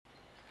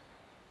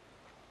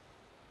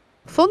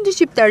Fondi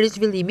Shqiptar i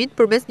Zhvillimit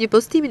përmes një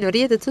postimi në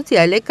rrjetet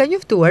sociale ka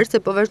njoftuar se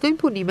po vazhdojnë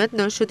punimet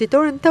në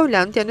Shëtitorën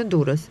Taulantia në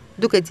Durrës,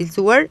 duke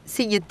cilësuar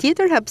si një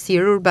tjetër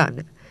hapësirë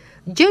urbane.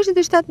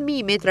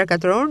 67.000 metra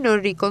katror në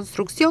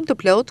rikonstruksion të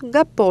plotë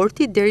nga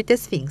porti deri te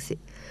Sfinksi.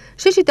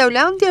 Sheshi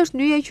Taulantia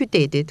është nyja e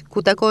qytetit, ku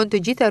takohen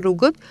të gjitha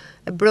rrugët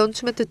e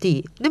brendshme të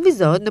tij,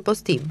 nënvizohet në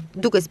postim,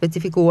 duke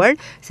specifikuar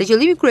se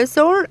qëllimi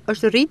kryesor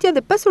është rritja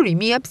dhe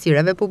pasurimi i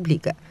hapësirave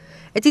publike.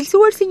 E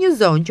cilësuar si një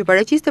zonë që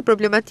paraqiste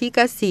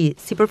problematika si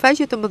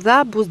sipërfaqe të mëdha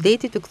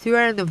buzdeti të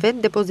kthyer në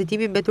vend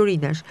depozitimi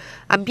mbeturinash,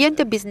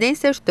 ambiente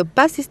biznesesh të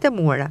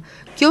pasistemuara,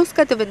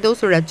 kioska të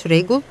vendosura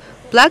çrregull,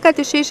 pllaka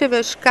të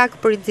shesheve shkak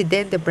për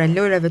incidente pranë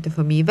lojrave të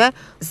fëmijëve,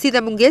 si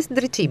dhe mungesë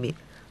ndriçimi.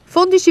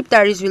 Fondi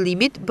Shqiptar i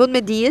Zhvillimit bën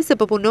me dije se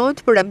po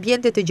punohet për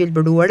ambiente të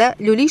gjelbëruara,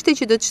 lulishte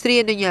që do të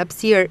shtrihen në një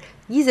hapësirë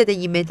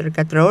 21 metër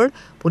katror,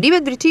 punime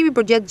ndriçimi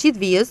përgjatë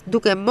gjithë vijës,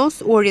 duke mos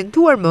u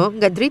orientuar më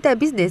nga drita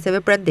e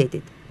bizneseve pranë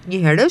detit.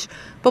 Njëherësh,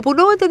 po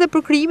punohet edhe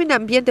për krijimin e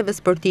ambienteve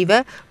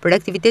sportive, për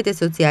aktivitete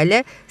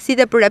sociale, si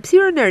dhe për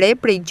hapësirën e re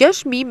prej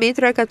 6.000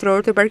 metra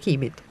katror të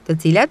parkimit, të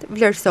cilat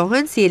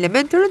vlerësohen si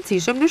element të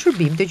rëndësishëm në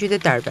shërbim të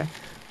qytetarëve.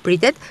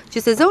 Pritet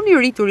që sezoni i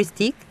ri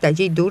turistik ta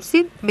gjejë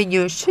Durrësin me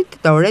një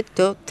shëtitore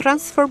të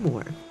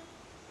transformuar.